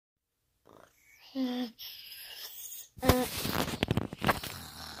What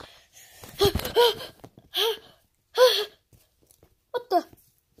the?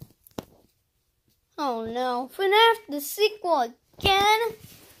 Oh no, FNAF the sequel again?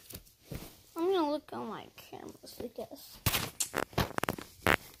 I'm gonna look on my cameras, I guess.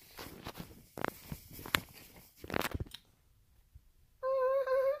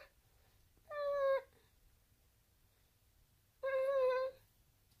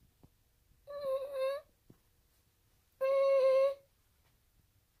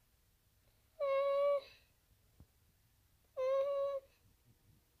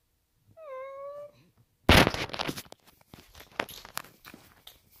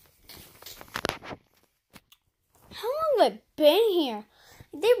 How long have I been here?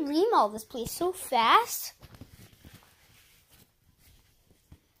 They remodeled this place so fast.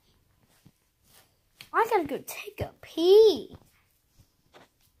 I gotta go take a pee.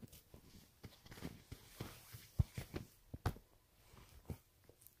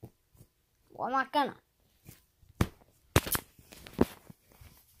 Well, I'm not gonna.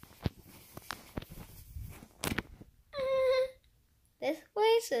 This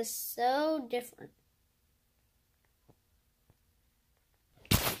place is so different.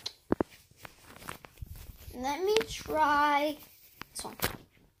 Let me try this one.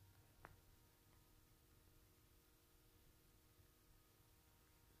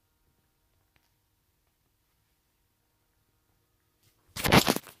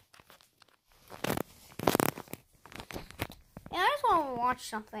 Yeah, I just want to watch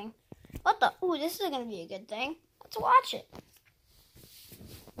something. What the? Ooh, this is going to be a good thing. Let's watch it.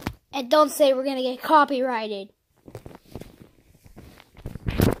 And don't say we're going to get copyrighted.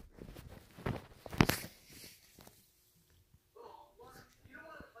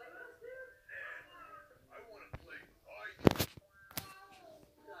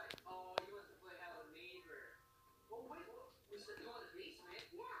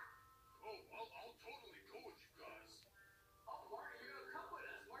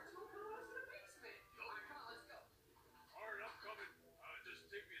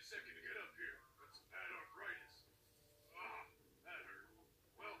 Second to get up here. Got some bad arthritis. Ah, that hurt.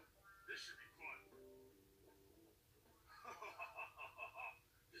 Well, this should be fun.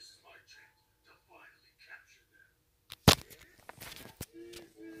 This is my chance to finally capture them.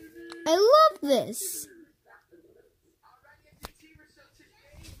 I love this. Alright, entertainers, so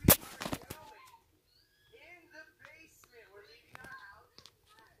today we are going in the basement. We're leaving our house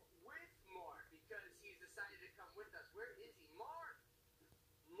with Mark because he's decided to come with us. Where is he? Mark!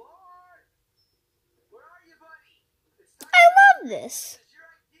 Mark! Where are you, buddy? It's time. I love this. It's your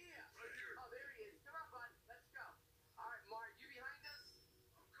idea. Right here. Oh, there he is. Come on, bud. Let's go. Alright, Mark, you behind us?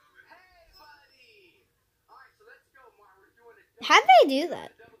 I'm coming. Hey, buddy! Alright, so let's go, Mark. We're doing a How do they do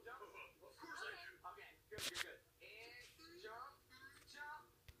that? double jump. Of course I do. Okay, good, good, good. And jump, jump.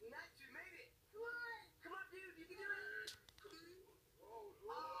 Nice, you made it. Come on, dude, you can do it. Oh,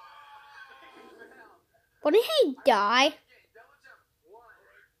 well. What did he die? Okay, double jump. 1,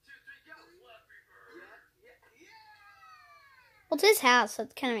 2, 3, go. Flappy Bird. Yeah. Well, it's his house, so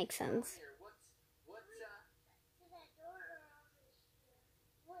it kind of makes sense. Here, what's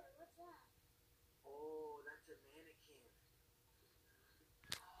Oh, that's a mannequin.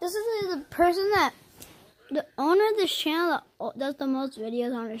 This is the person that, the owner of this channel that does the most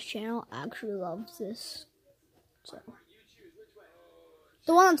videos on his channel actually loves this. So, You choose which way.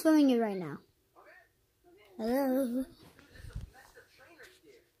 the one that's filming it right now. Okay. Hello. Dude, that's the train right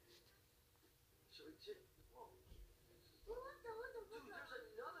there. Should we just... Whoa. Dude, there's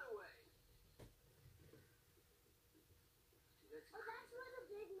another way. Dude, that's crazy.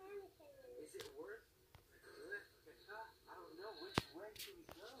 Is it worth it? I don't know. Which way should we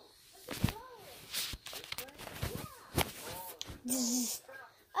go? This way?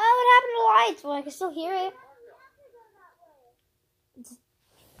 Oh, what happened to the lights? Well, I can still hear it.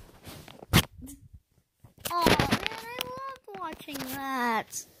 Oh, man, I loved watching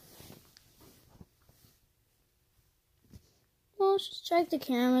that. Well, let's just check the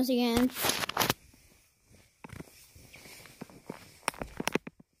cameras again.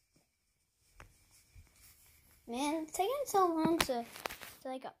 Man, it's taking so long to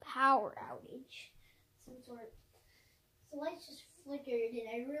like a power outage. Some sort. The lights just flickered, and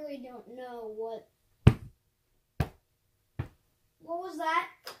I really don't know what. What was that?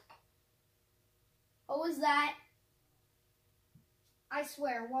 What was that? I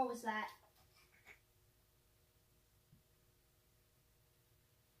swear, what was that?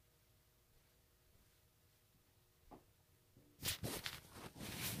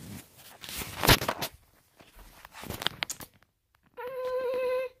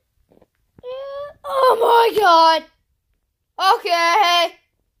 Oh my god. Okay.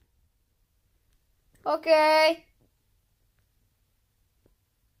 Okay.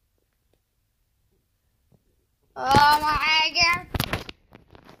 Oh my god.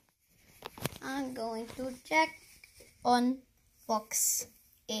 I'm going to check on Fox.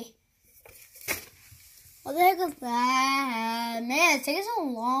 What the heck is that? Man, it's taking so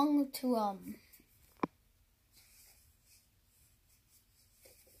long to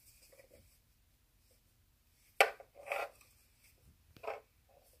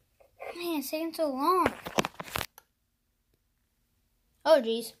Man, it's taking so long. Oh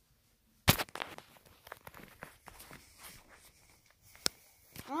jeez.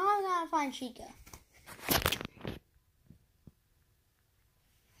 Oh, I gotta find Chica.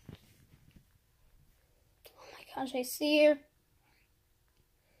 Oh my gosh, I see her.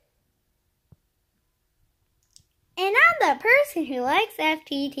 And I'm the person who likes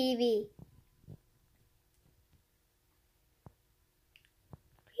FTTV.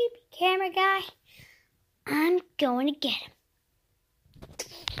 Creepy camera guy. I'm going to get him.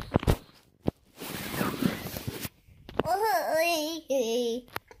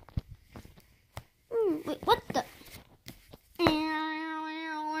 Wait, what the?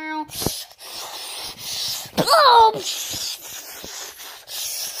 Oh!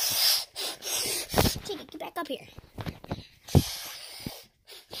 Take it, get back up here.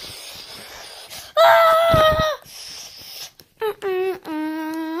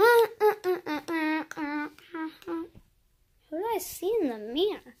 Who did I see in the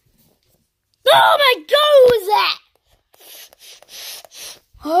mirror? Oh my god, who was that?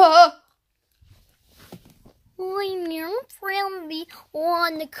 I'm your friendly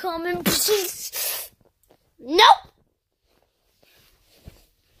wanna come and Nope.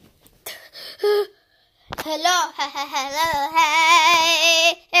 Hello, hello,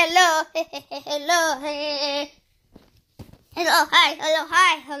 hey, hello, hello, hey, hello, hi, hello,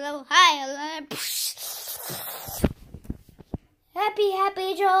 hi, hello, hi, hello. Happy,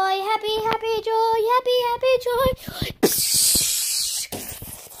 happy joy, happy, happy joy, happy, happy joy.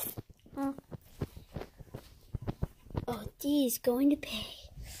 Oh, D's going to pay.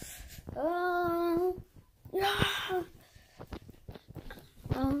 Oh,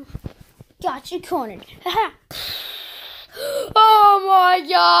 got you cornered. Oh my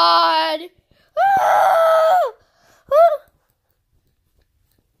god.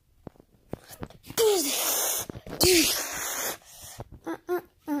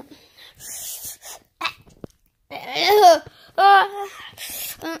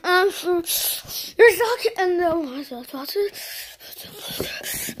 You're stuck in the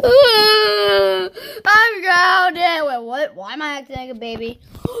I'm grounded. Wait, what? Why am I acting like a baby?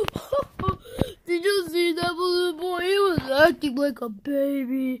 Did you see that little boy? He was acting like a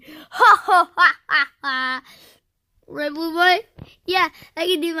baby. Ha ha ha ha ha. Right, blue boy? Yeah, I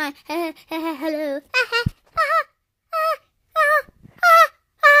can do my hello.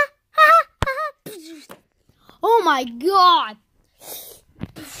 Oh my god.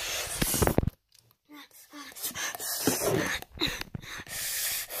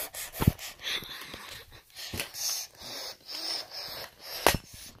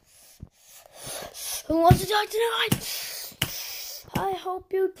 Who wants to talk tonight? I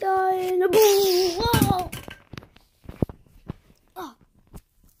hope you die in a boom. Whoa. Oh.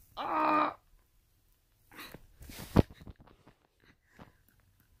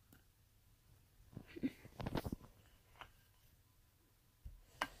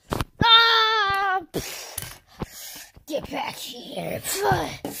 Get back here.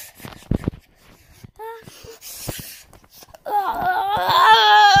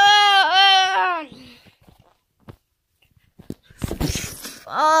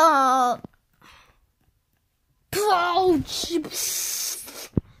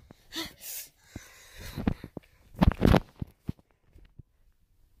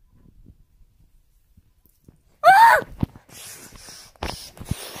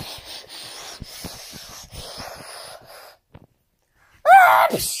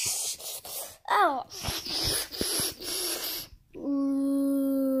 Ouch. Ow.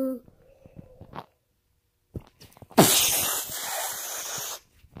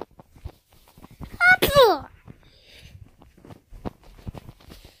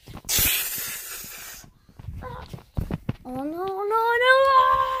 Oh no, no, no!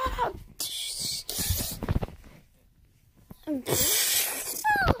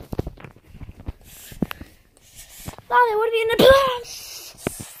 Molly, what have you in the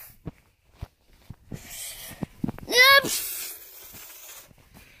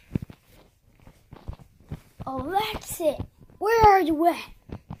Oh, that's it. Where are you at?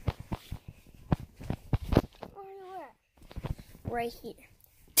 right here.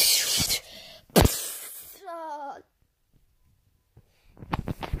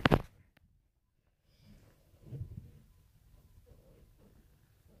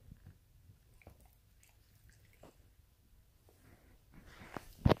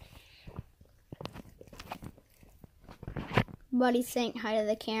 Buddy's saying hi to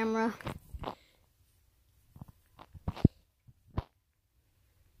the camera.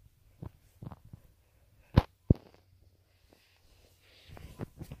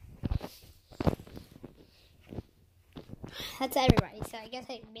 That's everybody. So I guess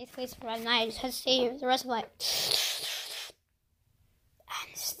I basically survived the night. I just had to stay here the rest of my life.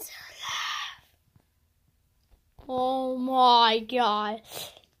 I'm still alive. Oh my god.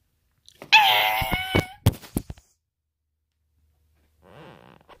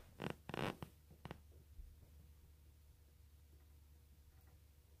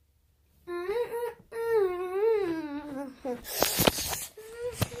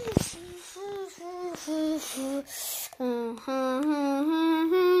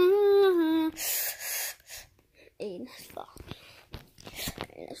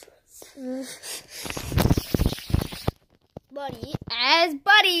 Buddy as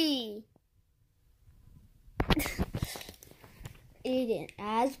Buddy. Aiden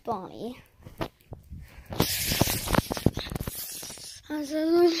as Bonnie.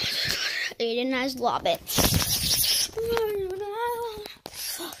 Aiden as Lobbit.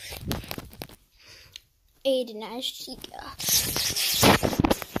 Aiden as Chica.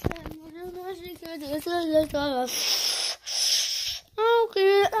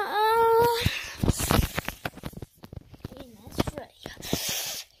 Okay. Aiden as Freddy.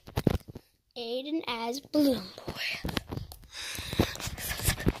 Aiden as Balloon Boy.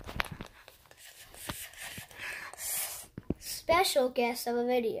 Special guest of a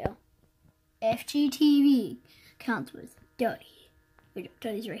video. FGTV counts with Duddy. Wait,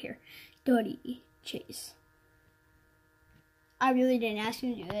 Duddy's right here. Duddy Chase. I really didn't ask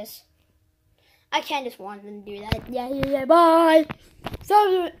him to do this. I can't just want them to do that. Yeah, bye.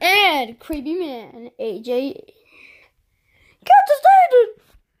 So, and Creepy Man, AJ. Get the station!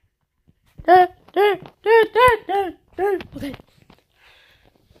 Okay.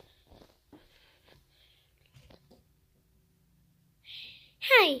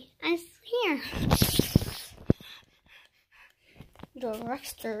 Hi, I'm here.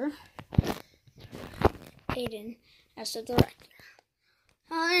 Director. Aiden as the director.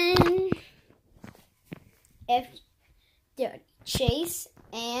 F. Duddy, Chase,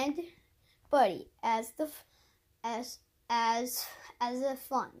 and Buddy as the fun.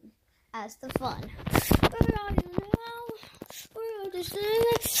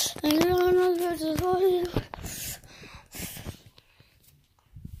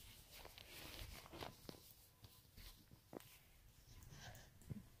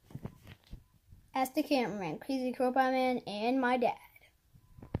 As the cameraman, Crazy Crowbar Man, and my dad.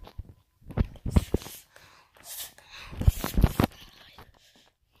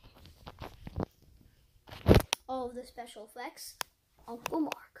 All of the special effects, Uncle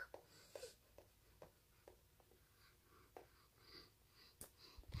Mark.